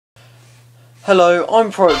Hello,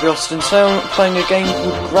 I'm Private Austin, so I'm playing a game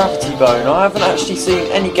called Gravity Bone. I haven't actually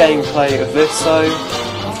seen any gameplay of this, so I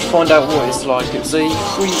have to find out what it's like. It's a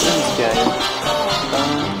free indie game.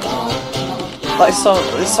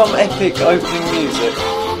 There's some epic opening music.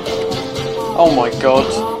 Oh my god.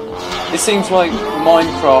 It seems like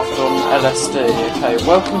Minecraft on LSD. Okay,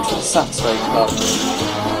 welcome to the Saturday Club.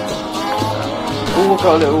 Oh, I've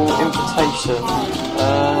got a little invitation.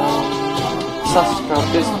 Saturday Club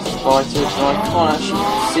business invited, and I can't actually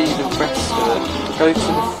see the rest of it. Go to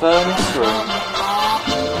the furnace room.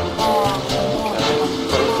 Okay.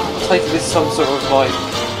 I take it this is some sort of like, I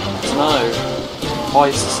don't know,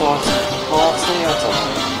 high society party, I don't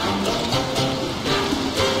know.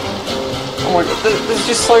 Oh my god, there's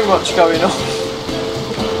just so much going on.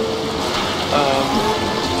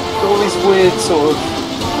 Got all these weird sort of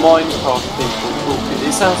Minecraft people talking.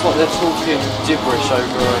 It sounds like they're talking gibberish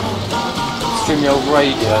over extremely old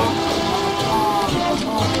radio.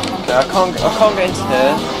 Okay, I can't get into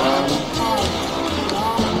here.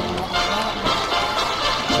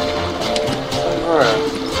 Over here.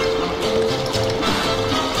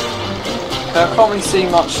 Okay, I can't really see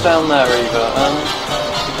much down there either.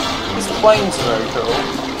 These planes are very cool.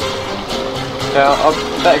 Okay, I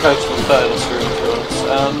better go to the furnace room if you want.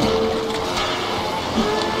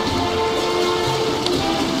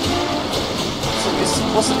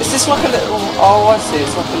 Is this like a little... Oh, I see,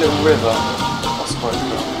 it's like a little river. That's quite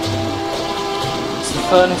cool. Is the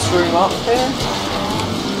furnace room up here?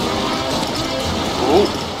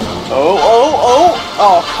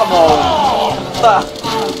 Oh, come on!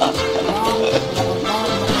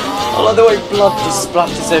 I like the way blood just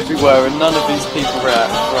splatters everywhere and none of these people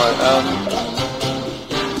react. Right,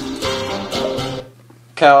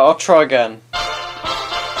 okay, I'll try again.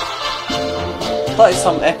 That is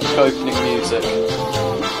some epic opening music.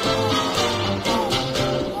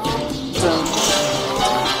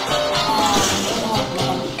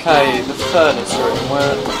 Okay, the furnace room,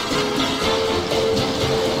 where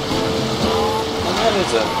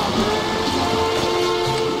is it?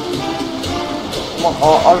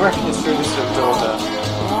 I reckon it's through this little door there.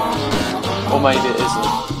 Or maybe it isn't.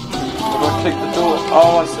 If I click the door...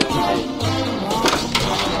 Oh, I see.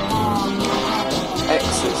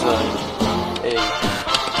 Exit zone. E.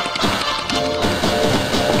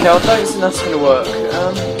 Okay, I don't think that's going to work.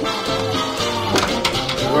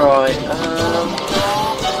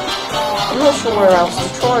 I'm not sure where else to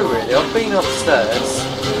try really. I've been upstairs.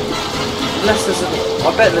 Unless there's I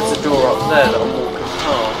bet there's a door up there that I'm walking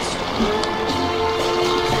past.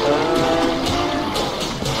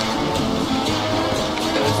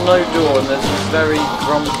 There's no door and there's these very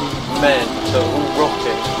grumpy men that are all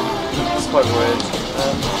rocking. It's quite weird.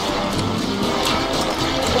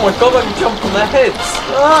 Oh my god, I can jump on their heads!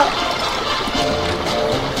 Ah!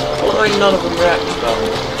 Well, I mean, none of them react to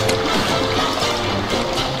that.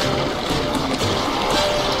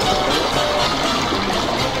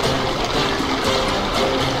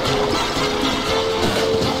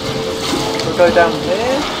 Go down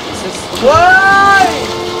here? Is this the way?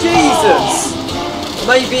 Jesus!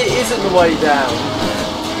 Maybe it isn't the way down.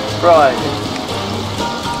 Right.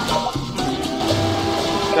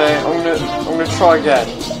 Okay, I'm gonna try again.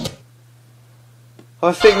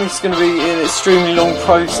 I think it's gonna be an extremely long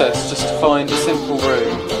process just to find a simple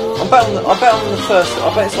room. I bet I'm the first.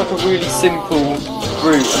 I bet it's like a really simple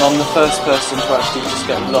route, and I'm the first person to actually just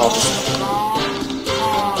get lost.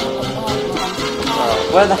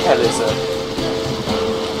 Right, where the hell is it?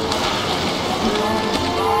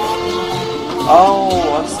 Oh,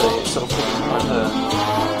 I see. It's sort of hidden right there.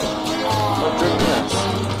 I'll drink this.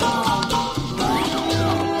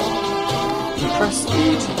 Press E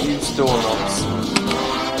to use doorknobs.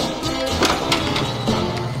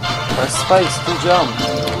 Press space to jump.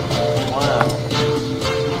 Wow.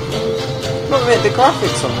 Look at the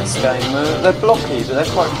graphics on this game. They're blocky, but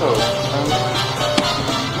they're quite cool.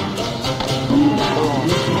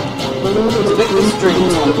 To lick this drink to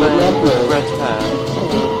the man with the red hair.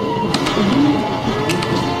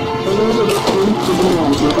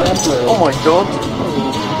 Oh my god!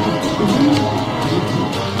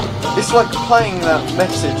 It's like playing that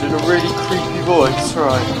message in a really creepy voice,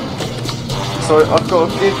 right? So I've got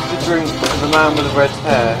to give the drink to the man with the red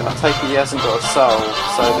hair. I take it he hasn't got a soul,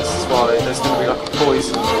 so this is why there's going to be like a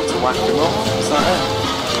poison to whack him off. Is that it?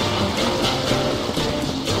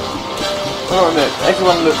 I'll admit,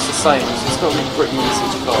 everyone looks the same, so it's got to be pretty easy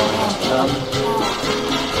to find.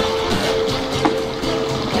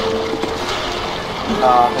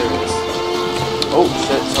 Ah, here it is. Oh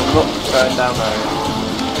shit, so I'm not going down there.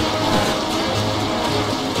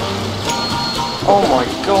 Oh my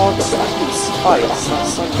god, that is face.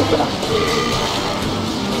 That's so good.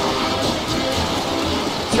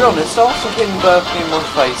 To be honest, after him burping in my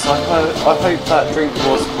face, I hope that drink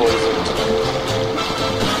was poisoned.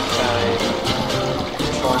 Okay.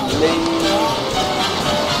 Try and leave.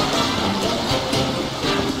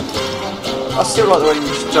 I still like the way you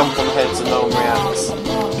just jump on heads and no one reacts.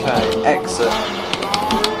 Okay, exit.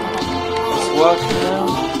 It's working now.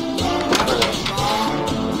 Brilliant.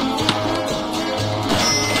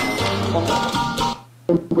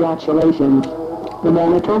 Congratulations. The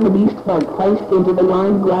Manitoba Beast bug placed into the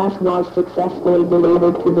lime grass was successfully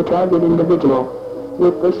delivered to the target individual.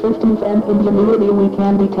 With persistence and ingenuity we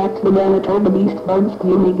can detect the Manitoba Beast bug's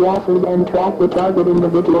puny gases and track the target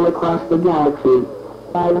individual across the galaxy.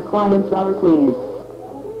 By the clients are pleased.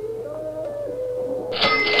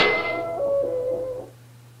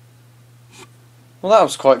 Well, that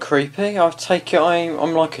was quite creepy. I take it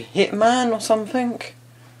I'm like a hitman or something.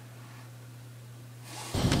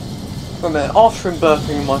 Wait a minute, after him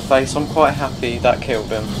burping in my face, I'm quite happy that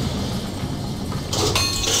killed him.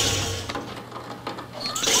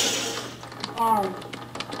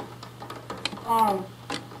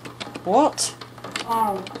 What?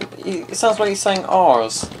 It sounds like he's saying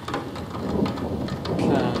R's.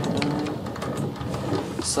 Okay.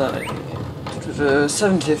 So,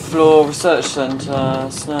 70th floor, research centre,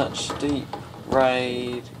 snatch, deep,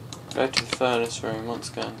 raid, go to the furnace room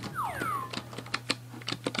once again.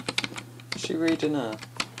 What's she reading there?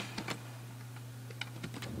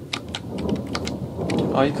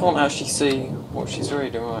 Oh, you can't actually see what she's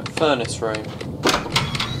reading, right? Furnace room.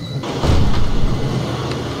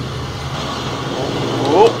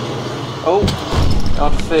 Oh! I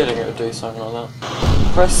had a feeling it would do something like that.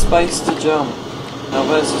 Press space to jump. Now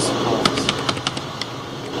where's the surprise?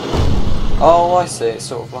 Oh, I see, it's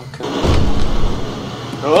sort of like a...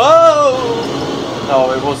 Whoa!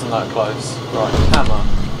 Oh, it wasn't that close. Right, hammer.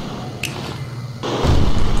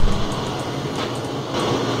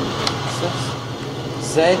 What's this?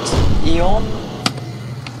 Z Eon?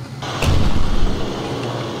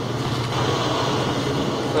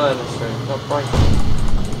 Furnace room, not breaking.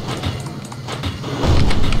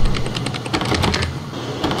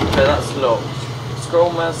 Okay, that's locked.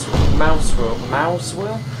 Scroll mouse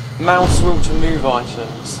wheel to move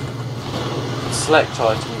items. Select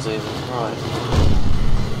items even, right.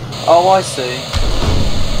 Oh, I see.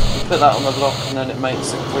 You put that on the block and then it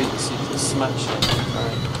makes it weak so you can smash it.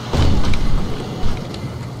 Right.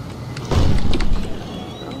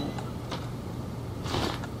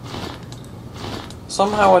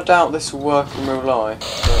 Somehow I doubt this will work in real life,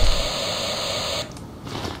 but...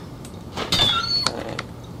 Okay.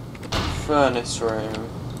 Furnace room.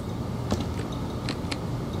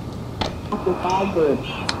 I've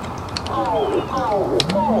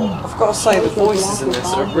got to say, the voices in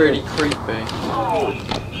this are really creepy.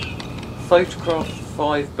 Photograph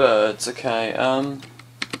 5 birds, okay,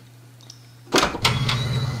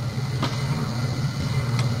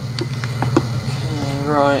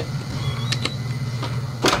 right.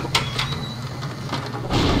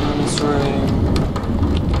 This room.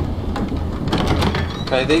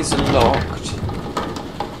 Okay, these are locked.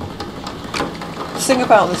 The thing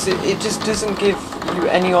about this, it just doesn't give you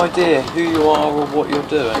any idea who you are or what you're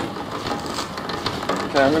doing.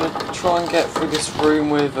 Okay, I'm going to try and get through this room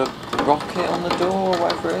with a rocket on the door or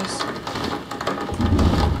whatever it is.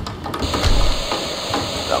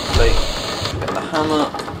 Lovely. Get the hammer.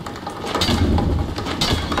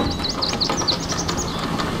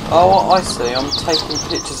 Oh, I see, I'm taking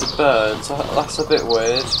pictures of birds. That's a bit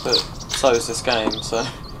weird, but so is this game, so...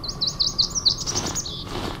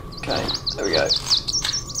 Okay, there we go.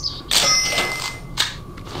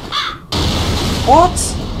 What?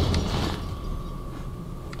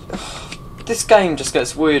 This game just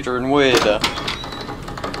gets weirder and weirder.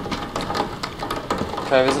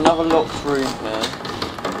 Okay, there's another locked room here.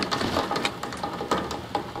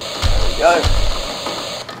 There we go.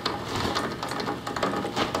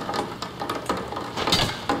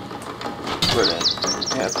 Brilliant.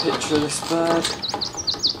 Get a picture of this bird.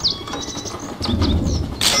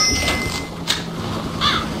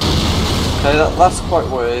 Okay, that's quite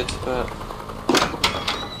weird, but...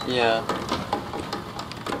 Yeah.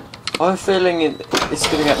 I have a feeling it's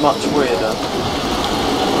going to get much weirder.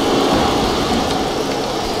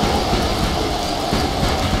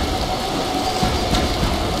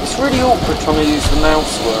 It's really awkward trying to use the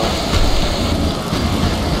mouse wheel.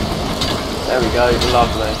 There we go,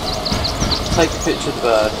 lovely. Take a picture of the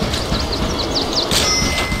bird.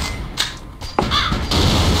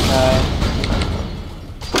 Okay.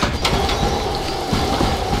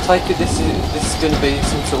 Take it this is going to be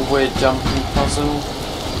some sort of weird jumping puzzle.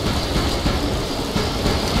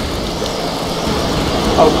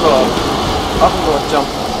 Oh god. I haven't got to jump.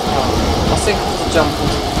 Oh, I think I have to jump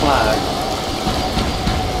onto the flag.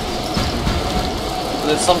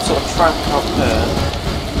 There's some sort of trap up there.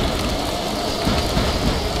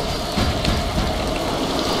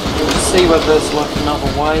 We'll see whether there's like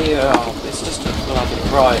another way. Oh, it's just a bloody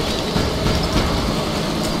right.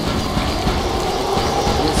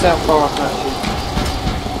 Let's see how far I can actually.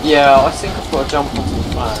 Yeah, I think I've got to jump onto the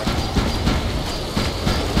flag.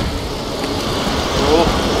 Oh.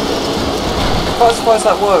 I'm quite surprised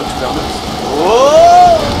that worked, to be honest.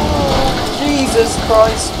 Whoa! Jesus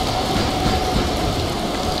Christ!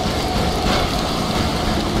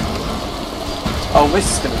 Oh, this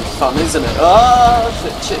is going to be fun, isn't it? Oh,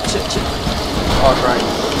 shit. Oh, great.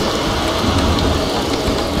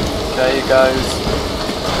 Okay, he goes.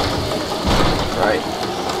 Great.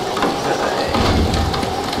 Okay.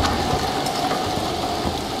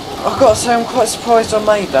 I've got to say, I'm quite surprised I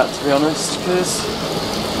made that, to be honest, because,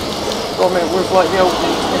 I mean, with like the old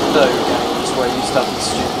Nintendo games where you used to have these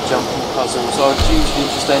stupid jumping puzzles, I'd usually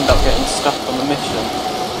just end up getting stuck on the mission.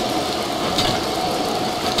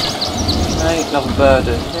 Okay, another bird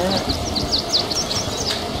in here.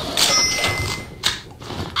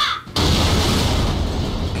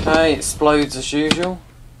 Okay, explodes as usual.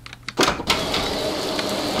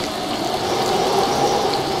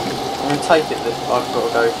 I'm going to take it that I've got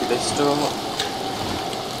to go through this door.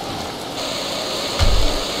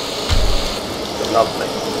 Lovely.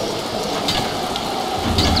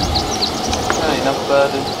 Okay, another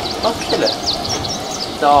bird in. I'll kill it.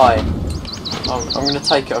 Die. Oh, I'm going to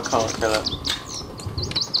take it, I can't kill it.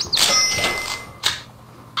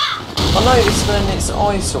 I noticed then its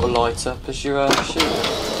eyes sort of light up as you shoot it.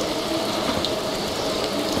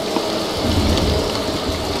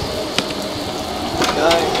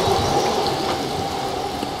 Okay.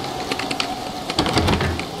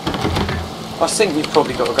 I think you've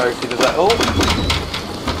probably got to go through the oh!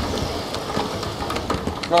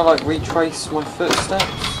 Can I like retrace my footsteps?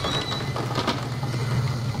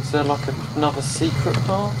 Is there like another secret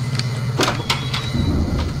path?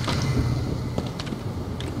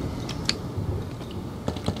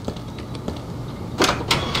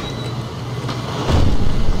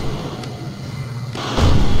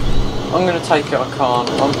 I'm going to take it, I can't.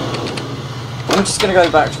 I'm just going to go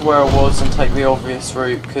back to where I was and take the obvious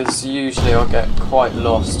route, because usually I'll get quite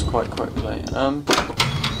lost quite quickly. Oh,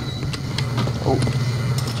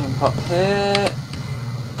 jump up here.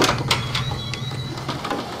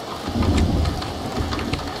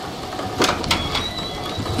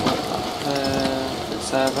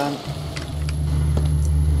 Seven.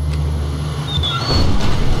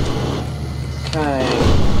 Okay.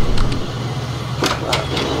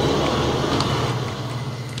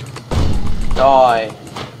 Die.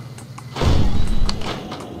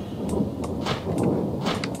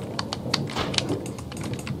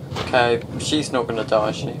 Okay, she's not gonna die,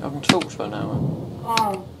 is she? I can talk to her now.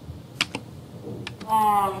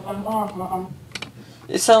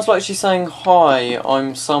 It sounds like she's saying, "Hi,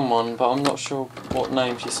 I'm someone," but I'm not sure what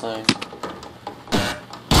name she's saying.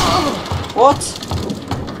 What?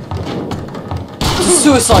 It's a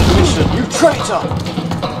suicide mission, you traitor!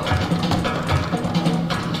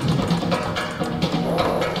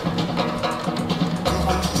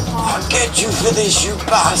 I'll get you for this, you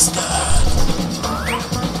bastard!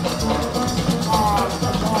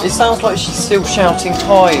 It sounds like she's still shouting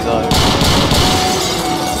 "hi" though.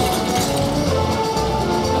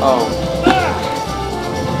 Oh.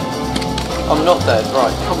 I'm not dead.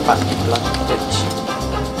 Right, come back, you bloody bitch.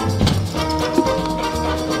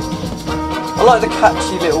 I like the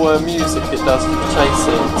catchy little music it does for the chase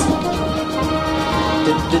scenes.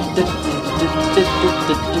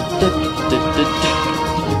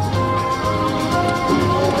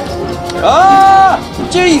 Ah!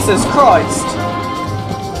 Jesus Christ!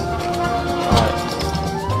 Right.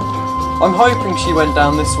 I'm hoping she went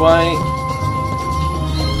down this way.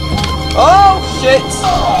 Oh shit!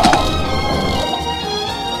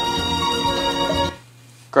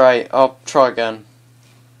 Great, I'll try again.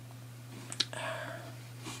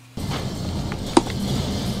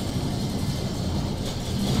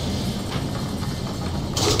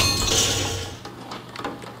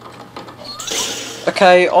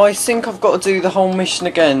 Okay, I think I've got to do the whole mission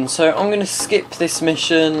again, so I'm going to skip this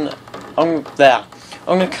mission. I'm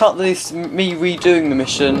going to cut this, me redoing the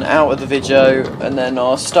mission, out of the video, and then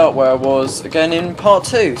I'll start where I was again in part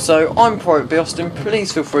 2. So I'm Private B. Austin,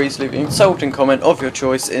 please feel free to leave an insulting comment of your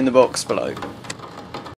choice in the box below.